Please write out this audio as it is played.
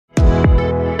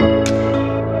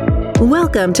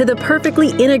Welcome to the Perfectly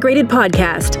Integrated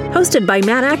Podcast, hosted by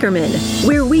Matt Ackerman,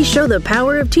 where we show the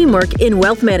power of teamwork in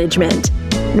wealth management.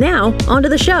 Now, onto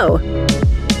the show.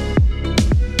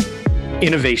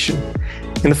 Innovation.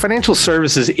 In the financial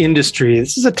services industry,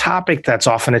 this is a topic that's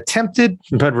often attempted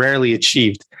but rarely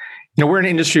achieved. We're in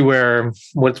an industry where,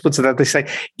 what's it that they say?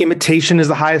 Imitation is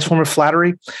the highest form of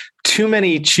flattery. Too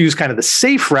many choose kind of the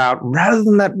safe route rather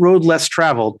than that road less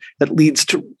traveled that leads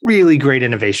to really great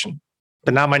innovation.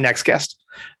 But not my next guest.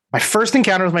 My first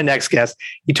encounter with my next guest,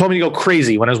 he told me to go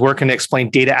crazy when I was working to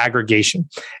explain data aggregation.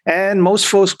 And most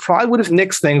folks probably would have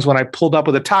nixed things when I pulled up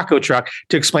with a taco truck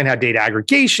to explain how data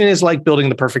aggregation is like building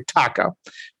the perfect taco.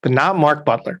 But not Mark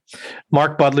Butler.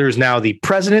 Mark Butler is now the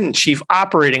president and chief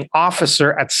operating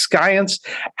officer at Science,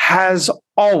 has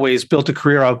always built a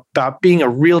career about being a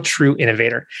real true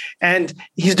innovator. And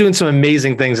he's doing some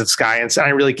amazing things at Science, and I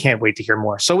really can't wait to hear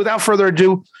more. So without further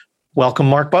ado, welcome,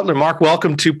 Mark Butler. Mark,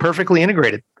 welcome to Perfectly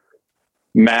Integrated.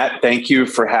 Matt, thank you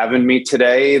for having me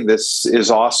today. This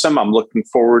is awesome. I'm looking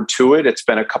forward to it. It's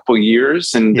been a couple of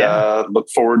years and look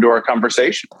forward to our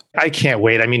conversation. I can't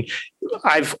wait. I mean,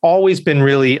 I've always been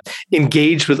really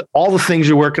engaged with all the things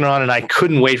you're working on, and I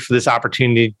couldn't wait for this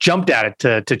opportunity. Jumped at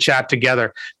it to chat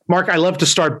together. Mark, I love to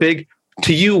start big.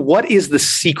 To you, what is the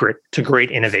secret to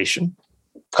great innovation?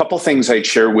 Couple things I'd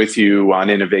share with you on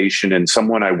innovation, and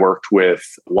someone I worked with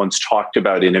once talked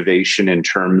about innovation in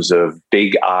terms of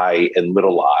big I and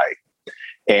little I.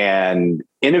 And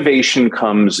innovation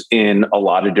comes in a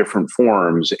lot of different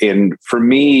forms. And for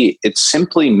me, it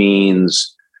simply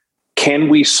means, can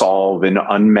we solve an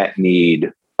unmet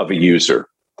need of a user?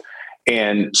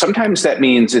 And sometimes that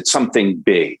means it's something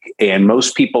big. And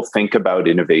most people think about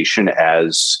innovation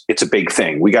as it's a big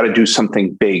thing. We got to do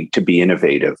something big to be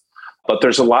innovative. But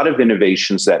there's a lot of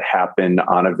innovations that happen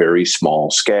on a very small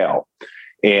scale.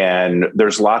 And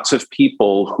there's lots of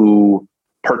people who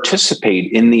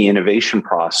participate in the innovation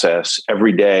process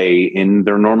every day in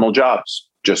their normal jobs,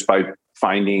 just by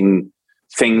finding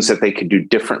things that they could do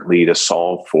differently to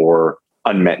solve for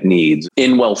unmet needs.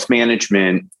 In wealth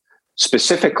management,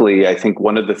 specifically, I think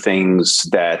one of the things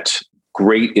that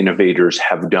great innovators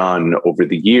have done over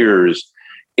the years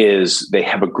is they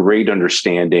have a great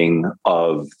understanding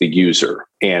of the user.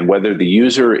 And whether the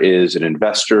user is an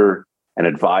investor, an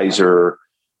advisor,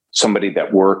 somebody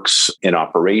that works in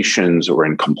operations or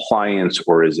in compliance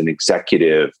or as an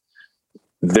executive,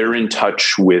 they're in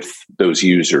touch with those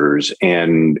users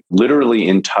and literally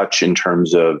in touch in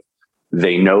terms of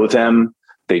they know them,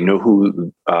 they know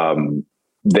who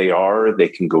they are, they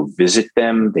can go visit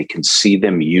them, they can see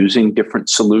them using different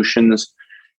solutions.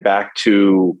 Back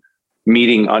to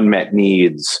meeting unmet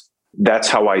needs. That's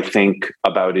how I think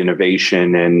about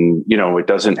innovation. And, it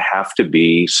doesn't have to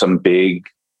be some big,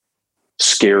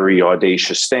 scary,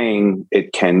 audacious thing.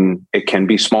 It can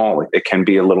be small. It can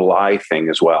be a little I thing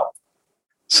as well.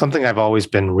 Something I've always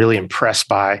been really impressed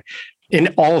by in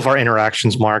all of our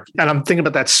interactions, Mark, and I'm thinking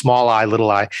about that small I,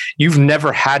 little I. You've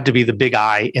never had to be the big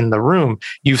I in the room.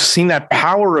 You've seen that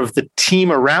power of the team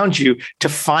around you to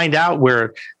find out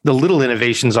where the little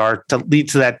innovations are to lead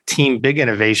to that team big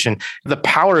innovation. The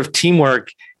power of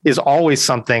teamwork is always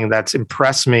something that's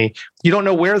impressed me. You don't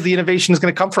know where the innovation is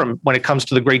going to come from when it comes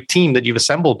to the great team that you've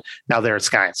assembled now there at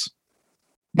Science.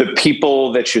 The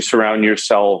people that you surround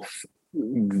yourself,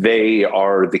 they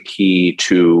are the key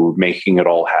to making it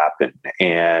all happen.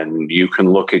 And you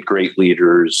can look at great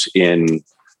leaders in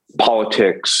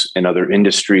politics and other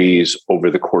industries over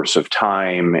the course of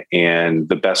time. And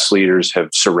the best leaders have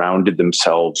surrounded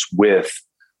themselves with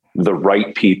the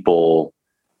right people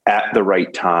at the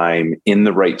right time in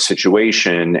the right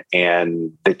situation.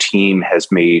 And the team has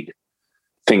made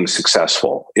things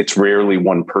successful. It's rarely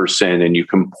one person. And you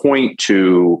can point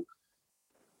to,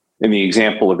 in the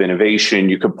example of innovation,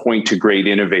 you could point to great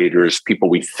innovators,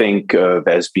 people we think of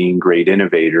as being great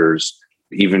innovators,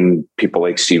 even people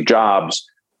like Steve Jobs.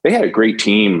 They had a great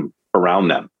team around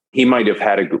them. He might have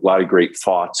had a lot of great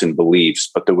thoughts and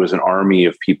beliefs, but there was an army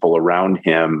of people around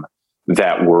him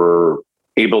that were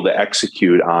able to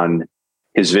execute on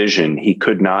his vision. He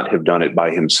could not have done it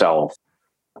by himself.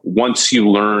 Once you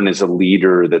learn as a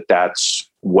leader that that's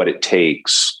what it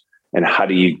takes, and how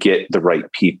do you get the right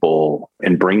people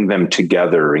and bring them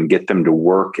together and get them to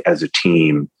work as a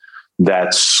team,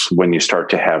 that's when you start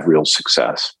to have real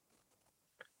success.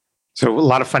 So a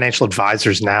lot of financial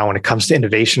advisors now, when it comes to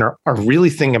innovation, are really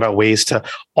thinking about ways to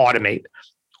automate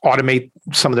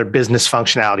some of their business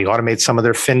functionality, automate some of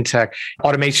their fintech.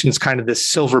 Automation is kind of this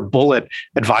silver bullet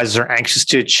advisors are anxious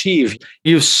to achieve.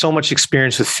 You have so much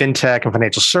experience with fintech and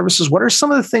financial services. What are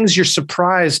some of the things you're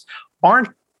surprised aren't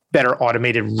better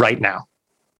automated right now?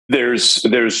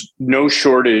 There's no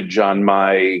shortage on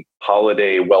my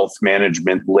holiday wealth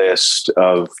management list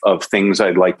of things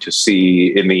I'd like to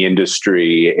see in the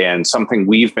industry. And something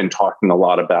we've been talking a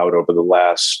lot about over the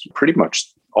last pretty much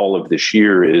all of this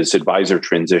year is advisor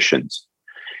transitions.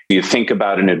 You think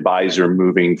about an advisor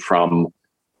moving from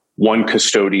one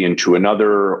custodian to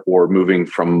another, or moving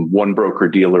from one broker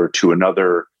dealer to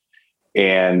another.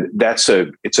 And it's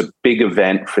a big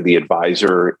event for the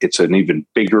advisor. It's an even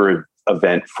bigger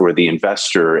event for the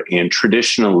investor. And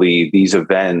traditionally, these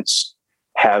events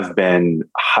have been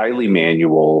highly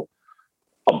manual,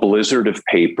 a blizzard of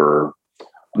paper,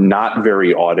 not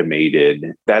very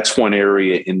automated. That's one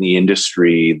area in the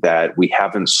industry that we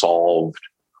haven't solved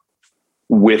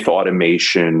with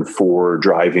automation for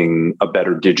driving a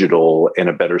better digital and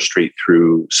a better straight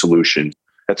through solution.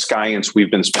 At Science, we've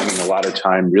been spending a lot of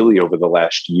time really over the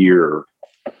last year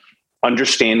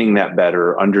understanding that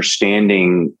better,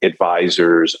 understanding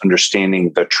advisors,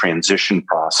 understanding the transition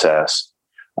process,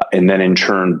 and then in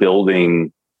turn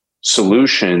building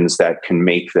solutions that can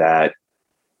make that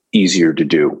easier to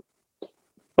do.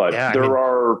 But there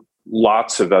are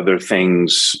lots of other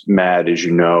things, Matt, as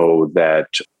you know, that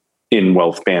in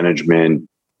wealth management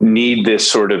need this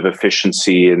sort of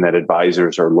efficiency, and that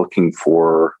advisors are looking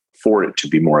for it to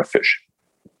be more efficient.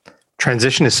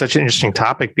 Transition is such an interesting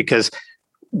topic, because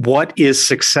what is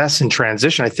success in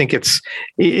transition? I think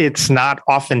it's not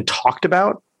often talked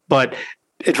about, but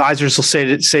advisors will say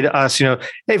to us, hey,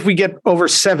 if we get over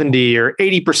 70 or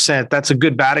 80%, that's a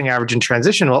good batting average in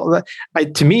transition. Well,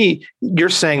 to me, you're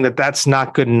saying that that's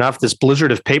not good enough. This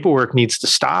blizzard of paperwork needs to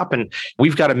stop, and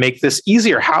we've got to make this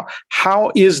easier.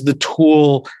 How is the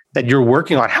tool that you're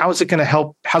working on, how is it going to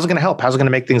help? How's it going to help? How's it going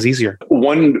to make things easier?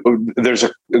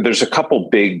 There's a couple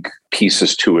big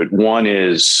pieces to it. One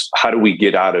is, how do we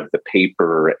get out of the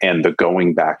paper and the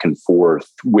going back and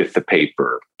forth with the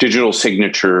paper? Digital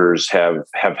signatures have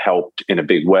helped in a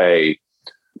big way,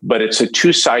 but it's a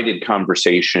two-sided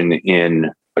conversation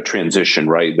in a transition,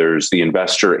 right? There's the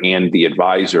investor and the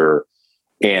advisor,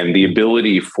 and the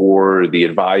ability for the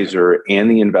advisor and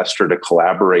the investor to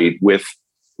collaborate with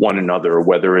one another,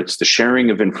 whether it's the sharing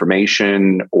of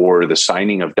information or the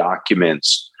signing of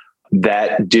documents.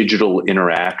 That digital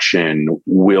interaction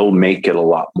will make it a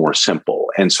lot more simple.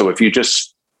 And so if you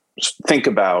just think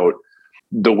about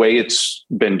the way it's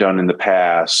been done in the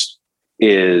past,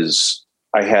 is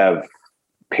I have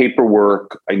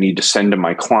paperwork I need to send to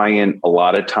my client. A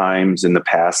lot of times in the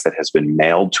past that has been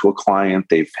mailed to a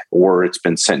client, or it's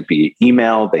been sent via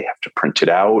email. They have to print it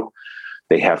out.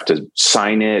 They have to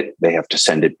sign it. They have to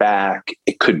send it back.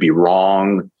 It could be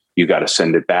wrong. You got to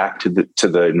send it back to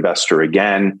the investor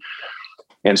again.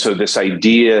 And so this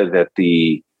idea that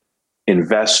the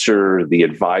investor, the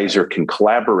advisor can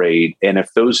collaborate, and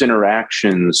if those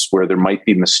interactions where there might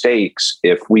be mistakes,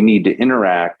 if we need to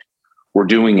interact, we're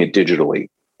doing it digitally,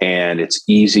 and it's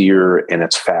easier and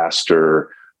it's faster.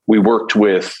 We worked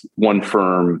with one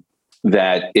firm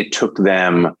that it took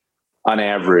them on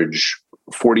average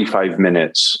 45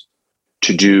 minutes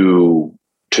to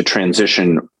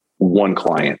transition one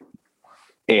client.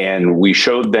 And we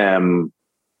showed them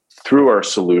through our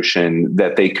solution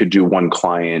that they could do one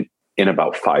client in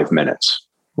about 5 minutes.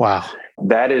 Wow.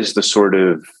 That is the sort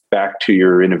of, back to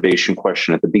your innovation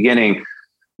question at the beginning,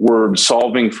 we're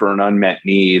solving for an unmet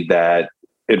need that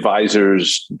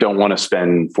advisors don't want to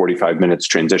spend 45 minutes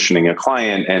transitioning a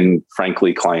client. And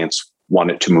frankly, clients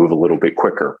want it to move a little bit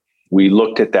quicker. We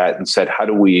looked at that and said, how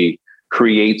do we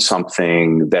create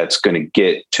something that's going to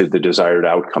get to the desired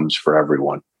outcomes for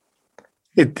everyone?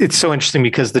 It's so interesting,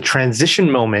 because the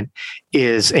transition moment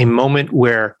is a moment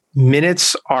where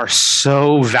minutes are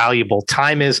so valuable.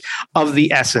 Time is of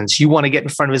the essence. You want to get in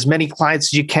front of as many clients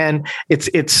as you can.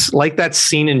 It's like that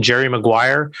scene in Jerry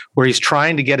Maguire where he's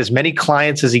trying to get as many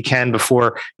clients as he can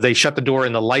before they shut the door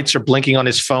and the lights are blinking on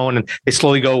his phone and they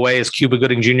slowly go away as Cuba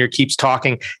Gooding Jr. keeps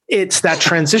talking. It's that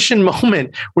transition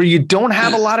moment where you don't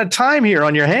have a lot of time here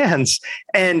on your hands.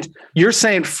 And you're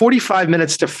saying 45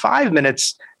 minutes to 5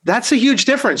 minutes. That's a huge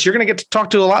difference. You're going to get to talk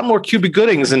to a lot more Cuba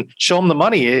Goodings and show them the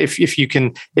money if you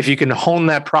can hone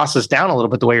that process down a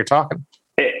little bit the way you're talking.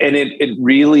 And it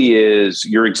really is.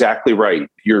 You're exactly right.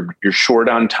 You're short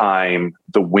on time.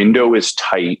 The window is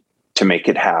tight to make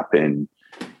it happen.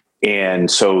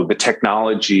 And so the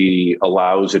technology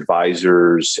allows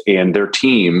advisors and their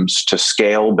teams to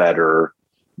scale better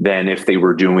than if they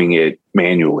were doing it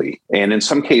manually. And in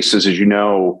some cases, as you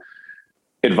know,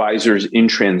 advisors in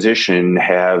transition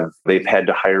they've had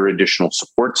to hire additional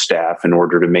support staff in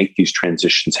order to make these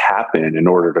transitions happen, in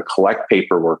order to collect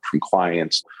paperwork from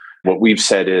clients. What we've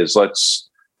said is, let's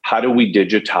how do we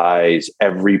digitize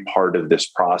every part of this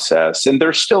process? And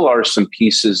there still are some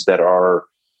pieces that are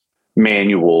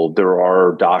manual. There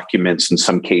are documents in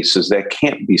some cases that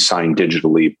can't be signed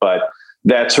digitally, but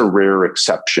that's a rare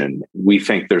exception. We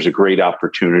think there's a great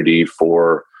opportunity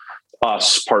for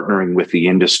us partnering with the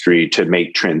industry to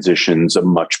make transitions a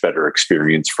much better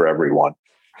experience for everyone.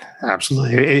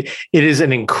 Absolutely. It is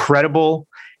an incredible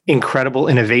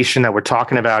innovation that we're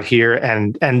talking about here.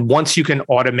 And once you can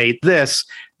automate this,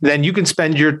 then you can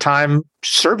spend your time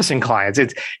servicing clients.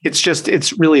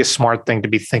 It's really a smart thing to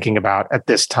be thinking about at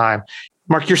this time.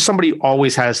 Mark, you're somebody who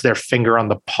always has their finger on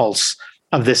the pulse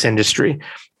of this industry.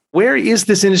 Where is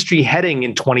this industry heading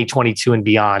in 2022 and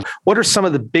beyond? What are some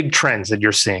of the big trends that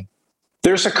you're seeing?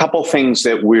 There's a couple things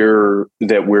that we're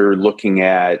looking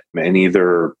at and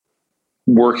either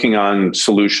working on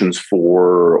solutions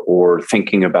for or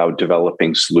thinking about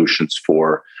developing solutions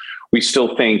for. We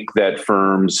still think that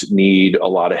firms need a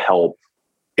lot of help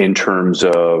in terms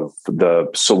of the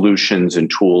solutions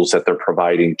and tools that they're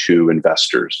providing to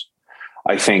investors.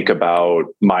 I think about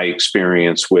my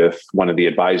experience with one of the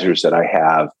advisors that I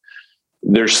have.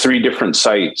 There's 3 different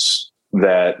sites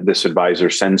that this advisor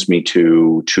sends me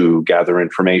to gather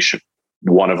information.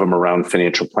 One of them around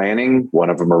financial planning, one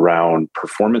of them around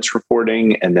performance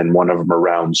reporting, and then one of them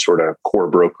around sort of core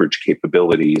brokerage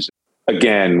capabilities.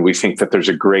 Again, we think that there's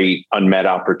a great unmet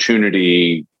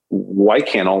opportunity. Why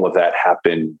can't all of that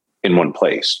happen in one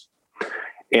place?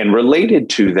 And related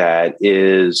to that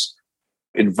is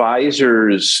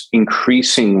advisors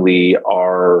increasingly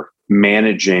are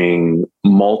managing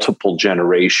multiple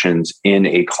generations in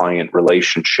a client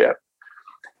relationship.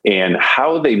 And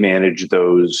how they manage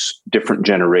those different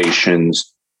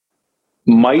generations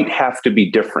might have to be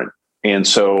different. And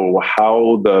so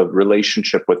how the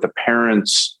relationship with the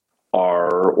parents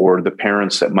are, or the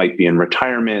parents that might be in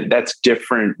retirement, that's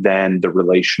different than the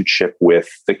relationship with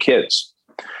the kids.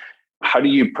 How do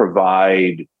you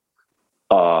provide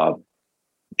a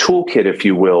toolkit, if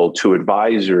you will, to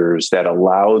advisors that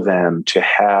allow them to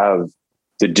have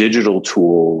the digital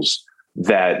tools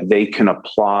that they can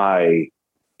apply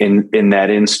in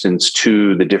that instance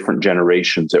to the different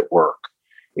generations at work?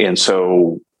 And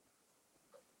so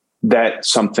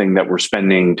that's something that we're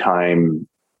spending time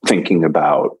thinking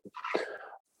about.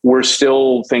 We're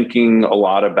still thinking a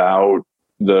lot about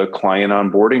the client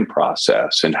onboarding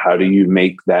process and how do you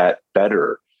make that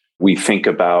better? We think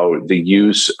about the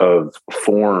use of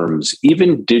forms,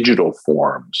 even digital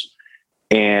forms.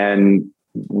 And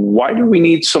why do we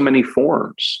need so many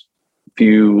forms? If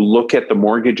you look at the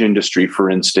mortgage industry,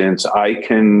 for instance, I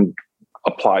can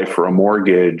apply for a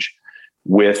mortgage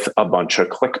with a bunch of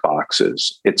click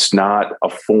boxes. It's not a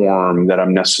form that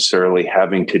I'm necessarily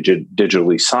having to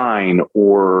digitally sign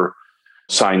or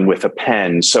sign with a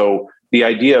pen. So the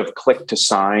idea of click to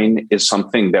sign is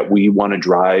something that we want to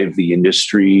drive the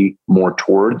industry more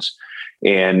towards.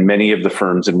 And many of the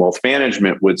firms in wealth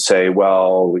management would say,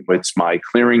 well, it's my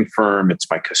clearing firm, it's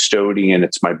my custodian,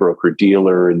 it's my broker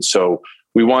dealer. And so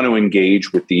we want to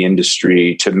engage with the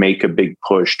industry to make a big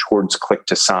push towards click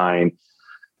to sign.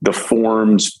 The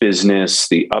forms business,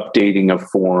 the updating of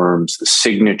forms, the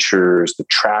signatures, the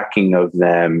tracking of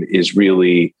them is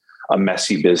really a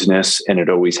messy business, and it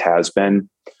always has been.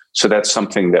 So that's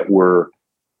something that we're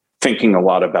thinking a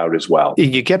lot about as well.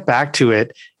 You get back to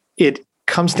it, it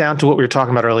comes down to what we were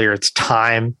talking about earlier. It's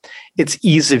time, it's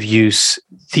ease of use,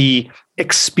 the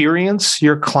experience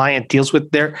your client deals with.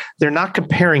 They're not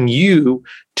comparing you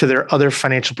to their other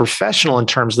financial professional in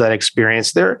terms of that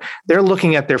experience. They're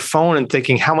looking at their phone and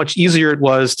thinking how much easier it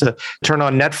was to turn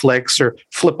on Netflix or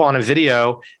flip on a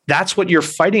video. That's what you're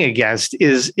fighting against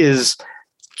is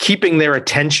keeping their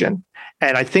attention.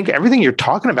 And I think everything you're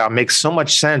talking about makes so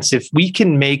much sense. If we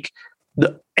can make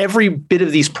every bit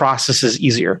of these processes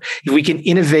easier, if we can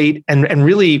innovate and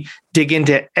really dig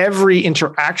into every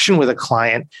interaction with a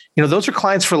client, those are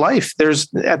clients for life.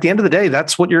 At the end of the day,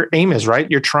 that's what your aim is, right?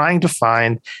 You're trying to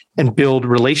find and build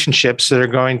relationships that are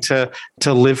going to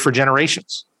live for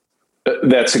generations.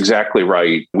 That's exactly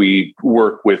right. We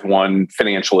work with one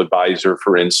financial advisor,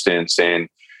 for instance, and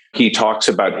he talks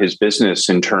about his business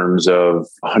in terms of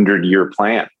a 100-year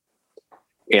plan.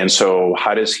 And so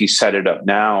how does he set it up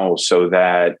now so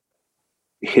that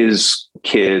his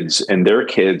kids and their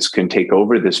kids can take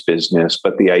over this business?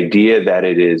 But the idea that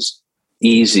it is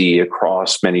easy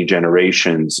across many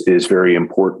generations is very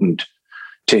important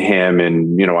to him.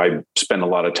 And, I spent a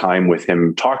lot of time with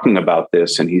him talking about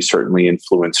this, and he certainly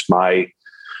influenced my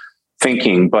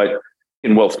thinking. But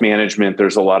In wealth management,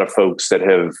 there's a lot of folks that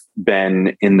have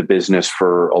been in the business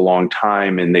for a long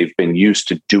time and they've been used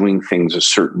to doing things a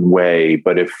certain way.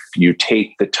 But if you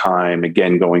take the time,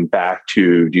 again, going back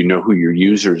to, do you know who your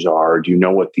users are? Do you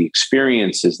know what the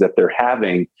experience is that they're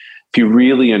having? If you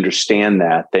really understand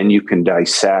that, then you can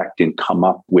dissect and come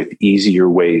up with easier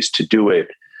ways to do it.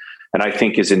 And I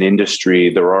think as an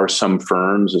industry, there are some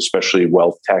firms, especially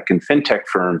wealth tech and fintech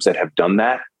firms, that have done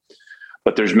that.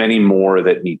 But there's many more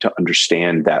that need to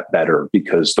understand that better,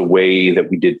 because the way that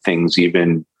we did things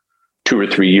even 2 or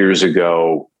 3 years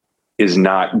ago is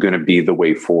not going to be the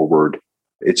way forward.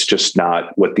 It's just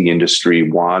not what the industry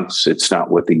wants. It's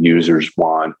not what the users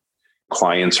want.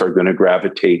 Clients are going to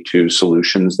gravitate to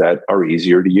solutions that are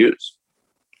easier to use.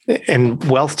 And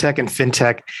wealth tech and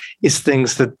fintech is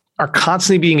things that are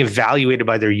constantly being evaluated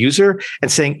by their user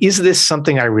and saying, is this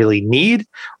something I really need?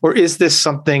 Or is this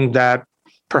something that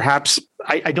perhaps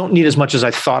I don't need as much as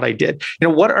I thought I did?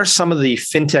 What are some of the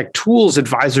fintech tools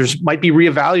advisors might be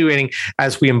reevaluating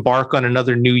as we embark on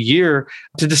another new year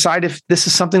to decide if this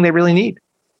is something they really need?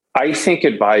 I think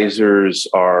advisors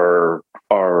are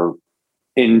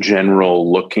in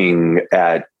general looking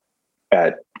at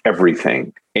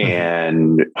everything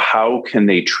and how can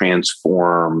they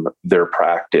transform their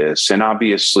practice. And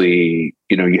obviously,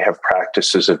 you have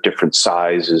practices of different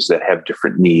sizes that have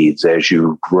different needs. As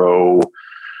you grow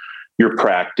your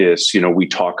practice, we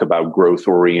talk about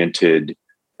growth-oriented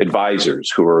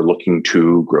advisors who are looking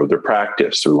to grow their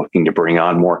practice. They're looking to bring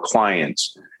on more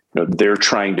clients. They're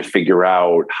trying to figure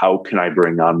out, how can I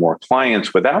bring on more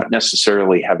clients without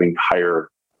necessarily having to hire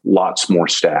lots more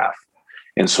staff?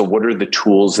 And so what are the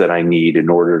tools that I need in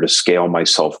order to scale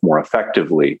myself more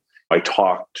effectively? I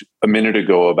talked a minute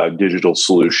ago about digital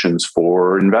solutions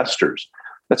for investors.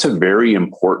 That's a very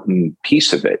important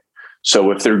piece of it.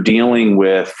 So if they're dealing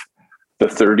with the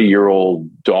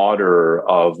 30-year-old daughter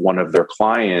of one of their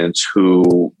clients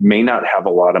who may not have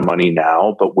a lot of money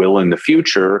now, but will in the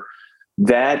future,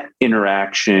 that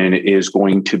interaction is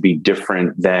going to be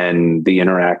different than the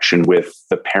interaction with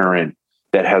the parent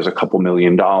that has a couple $1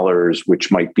 million,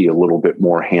 which might be a little bit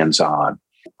more hands-on.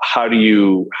 How do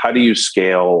you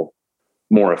scale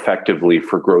more effectively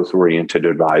for growth-oriented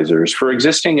advisors? For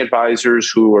existing advisors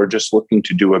who are just looking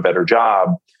to do a better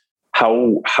job,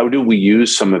 how do we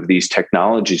use some of these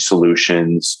technology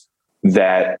solutions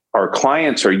that our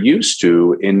clients are used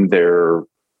to in their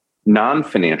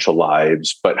non-financial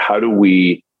lives, but how do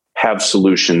we have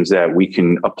solutions that we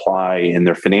can apply in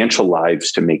their financial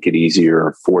lives to make it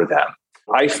easier for them?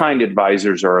 I find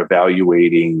advisors are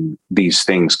evaluating these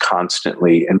things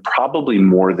constantly and probably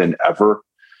more than ever.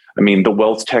 I mean, the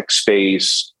wealth tech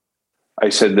space, I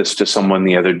said this to someone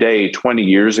the other day, 20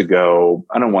 years ago,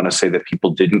 I don't want to say that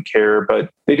people didn't care, but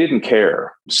they didn't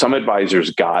care. Some advisors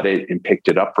got it and picked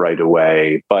it up right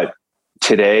away. But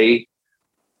today,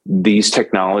 these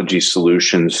technology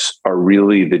solutions are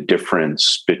really the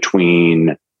difference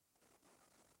between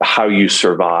how you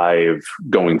survive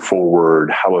going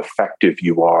forward, how effective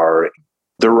you are.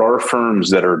 There are firms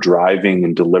that are driving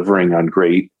and delivering on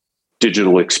great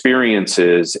digital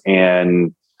experiences,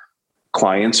 and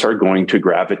clients are going to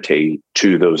gravitate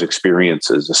to those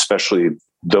experiences, especially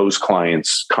those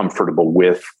clients comfortable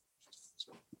with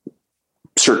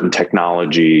certain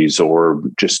technologies or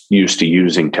just used to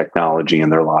using technology in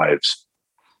their lives.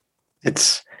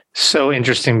 It's so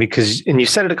interesting because, and you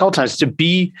said it a couple times, to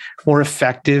be more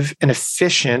effective and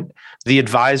efficient, the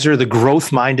advisor, the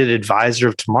growth-minded advisor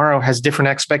of tomorrow has different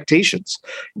expectations.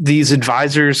 These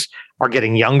advisors are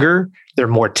getting younger. They're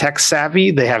more tech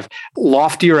savvy. They have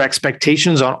loftier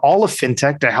expectations on all of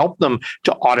fintech to help them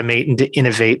to automate and to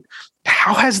innovate.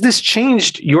 How has this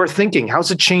changed your thinking?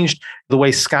 How's it changed the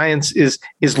way Science is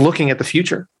looking at the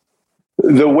future?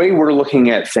 The way we're looking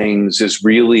at things is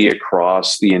really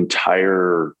across the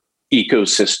entire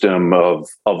ecosystem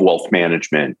of wealth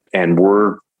management. And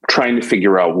we're trying to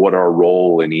figure out what our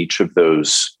role in each of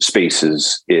those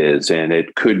spaces is. And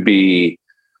it could be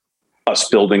us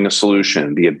building a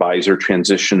solution, the advisor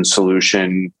transition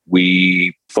solution.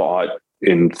 We thought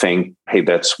and think, hey,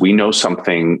 we know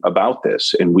something about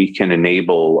this and we can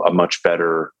enable a much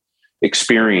better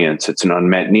experience. It's an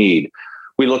unmet need.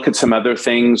 We look at some other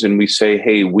things and we say,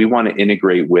 hey, we want to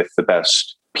integrate with the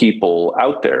best people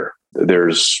out there.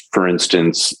 There's, for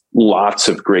instance, lots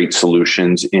of great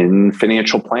solutions in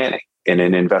financial planning and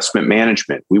in investment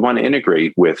management. We want to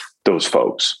integrate with those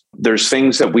folks. There's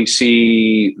things that we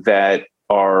see that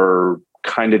are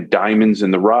kind of diamonds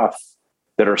in the rough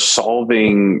that are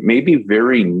solving maybe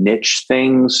very niche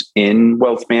things in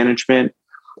wealth management,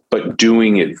 but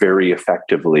doing it very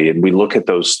effectively. And we look at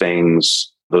those things,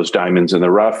 those diamonds in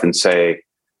the rough, and say,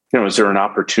 Is there an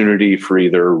opportunity for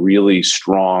either a really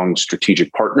strong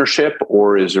strategic partnership,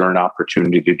 or is there an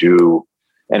opportunity to do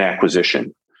an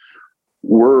acquisition?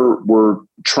 We're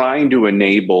trying to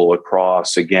enable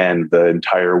across, again, the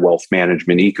entire wealth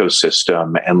management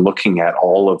ecosystem and looking at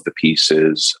all of the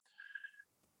pieces.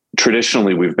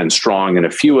 Traditionally, we've been strong in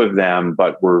a few of them,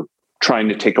 but we're trying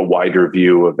to take a wider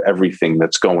view of everything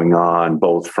that's going on,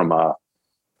 both from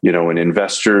an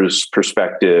investor's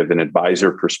perspective, an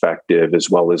advisor perspective,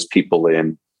 as well as people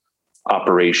in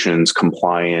operations,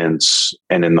 compliance,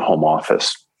 and in the home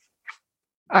office.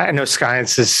 I know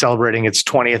Science is celebrating its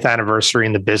 20th anniversary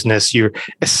in the business. You're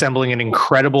assembling an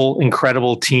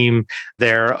incredible team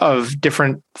there of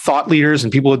different thought leaders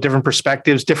and people with different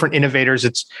perspectives, different innovators.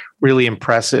 It's really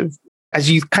impressive.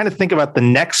 As you kind of think about the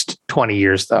next 20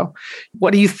 years, though,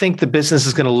 what do you think the business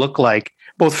is going to look like,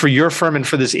 both for your firm and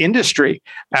for this industry,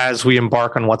 as we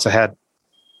embark on what's ahead?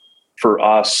 For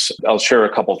us, I'll share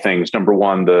a couple things. Number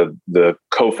one, the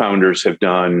co-founders have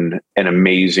done an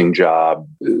amazing job.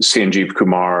 Sanjeev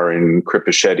Kumar and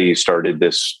Kripa Shetty started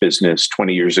this business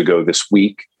 20 years ago this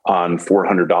week on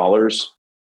 $400.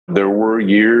 There were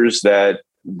years that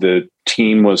the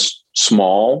team was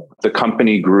small. The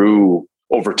company grew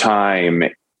over time.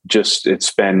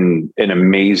 It's been an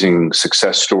amazing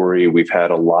success story. We've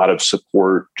had a lot of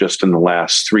support just in the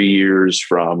last 3 years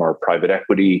from our private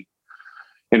equity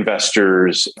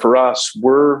investors. For us,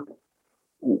 we're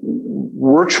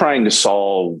trying to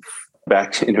solve,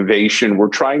 back to innovation, we're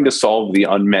trying to solve the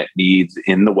unmet needs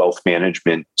in the wealth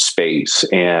management space.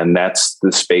 And that's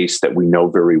the space that we know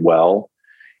very well.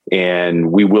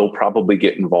 And we will probably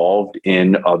get involved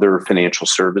in other financial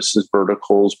services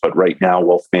verticals. But right now,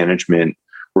 wealth management,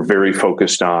 we're very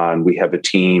focused on. We have a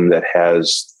team that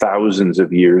has thousands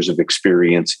of years of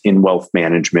experience in wealth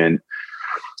management,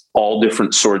 all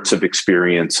different sorts of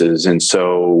experiences. And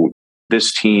so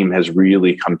this team has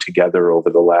really come together over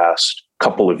the last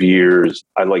couple of years.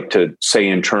 I like to say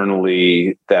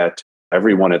internally that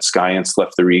everyone at Science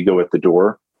left their ego at the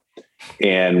door.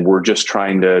 And we're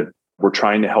trying to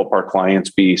help our clients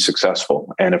be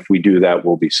successful. And if we do that,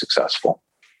 we'll be successful.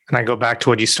 And I go back to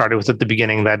what you started with at the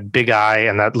beginning, that big I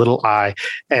and that little I,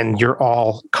 and you're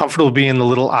all comfortable being the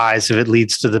little I's if it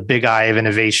leads to the big I of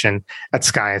innovation at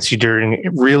Science. You're doing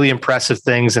really impressive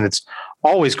things, and it's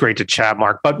always great to chat,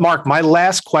 Mark. But Mark, my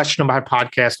last question on my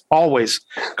podcast always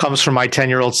comes from my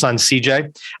 10-year-old son,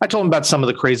 CJ. I told him about some of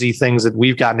the crazy things that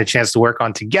we've gotten a chance to work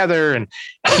on together. And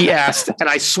he asked, and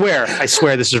I swear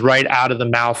this is right out of the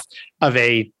mouth of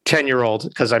a 10-year-old,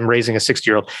 because I'm raising a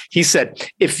 60-year-old. He said,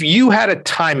 if you had a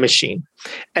time machine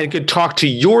and could talk to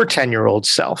your 10-year-old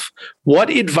self,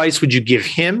 what advice would you give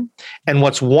him? And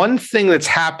what's one thing that's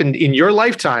happened in your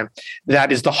lifetime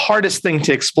that is the hardest thing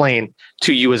to explain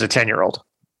to you as a 10-year-old?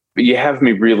 You have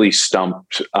me really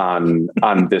stumped on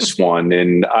this one.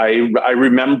 And I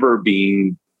remember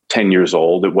being 10 years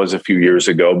old. It was a few years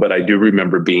ago, but I do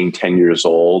remember being 10 years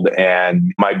old.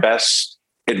 And my best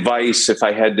advice, if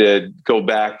I had to go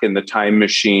back in the time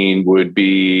machine, would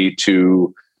be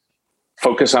to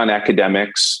focus on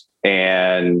academics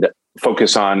and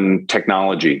focus on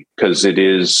technology, because it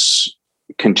is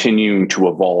continuing to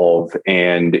evolve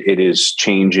and it is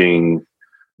changing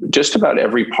just about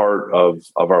every part of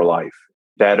our life.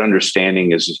 That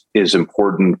understanding is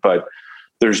important, but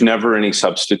there's never any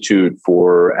substitute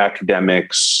for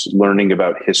academics, learning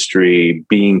about history,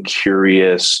 being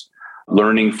curious,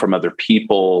 learning from other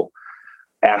people,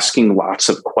 asking lots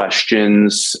of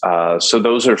questions. So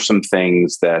those are some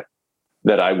things that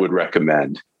I would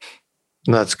recommend.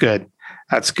 That's good.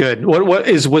 That's good.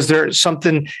 Was there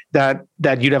something that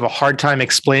you'd have a hard time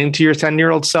explaining to your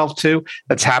 10-year-old self too,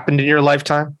 that's happened in your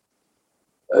lifetime?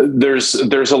 There's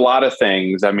a lot of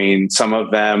things. I mean, some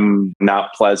of them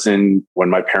not pleasant. When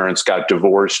my parents got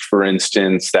divorced, for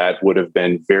instance, that would have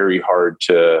been very hard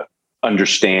to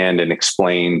understand and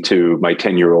explain to my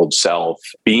 10-year-old self.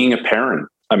 Being a parent,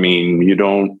 I mean, you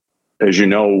don't, as you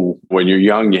know, when you're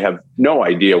young, you have no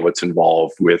idea what's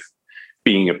involved with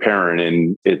being a parent,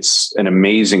 and it's an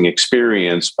amazing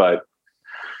experience. But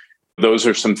those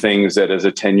are some things that as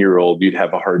a 10-year-old, you'd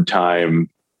have a hard time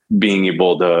being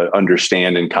able to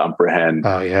understand and comprehend.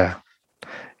 Oh, yeah.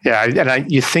 Yeah.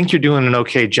 And you think you're doing an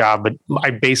okay job, but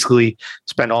I basically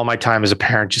spend all my time as a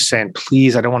parent just saying,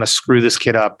 please, I don't want to screw this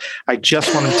kid up. I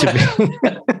just want him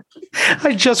to be,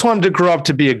 I just want him to grow up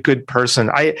to be a good person.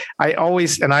 I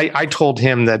told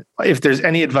him that if there's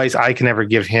any advice I can ever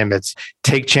give him, it's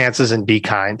take chances and be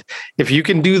kind. If you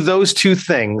can do those two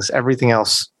things, everything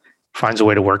else finds a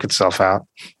way to work itself out.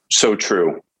 So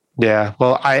true. Yeah.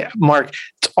 Well, Mark,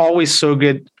 it's always so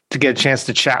good to get a chance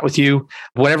to chat with you.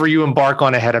 Whatever you embark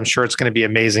on ahead, I'm sure it's going to be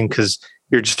amazing because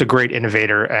you're just a great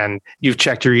innovator and you've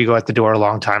checked your ego at the door a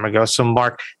long time ago. So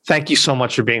Mark, thank you so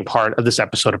much for being part of this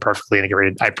episode of Perfectly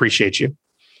Integrated. I appreciate you.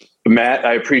 Matt,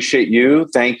 I appreciate you.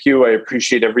 Thank you. I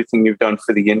appreciate everything you've done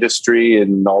for the industry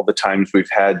and all the times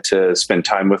we've had to spend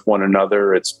time with one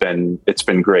another. It's been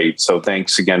great. So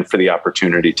thanks again for the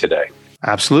opportunity today.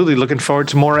 Absolutely. Looking forward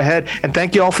to more ahead. And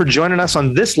thank you all for joining us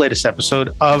on this latest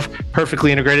episode of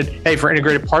Perfectly Integrated. Hey, for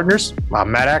Integrated Partners,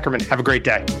 I'm Matt Ackerman. Have a great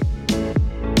day.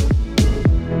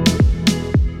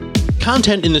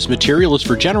 Content in this material is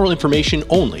for general information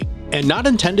only and not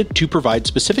intended to provide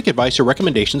specific advice or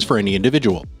recommendations for any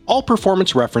individual. All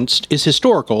performance referenced is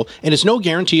historical and is no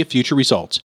guarantee of future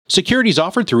results. Securities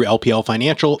offered through LPL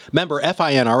Financial, member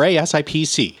FINRA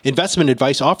SIPC. Investment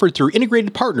advice offered through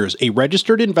Integrated Partners, a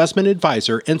registered investment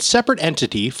advisor and separate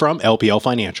entity from LPL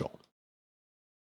Financial.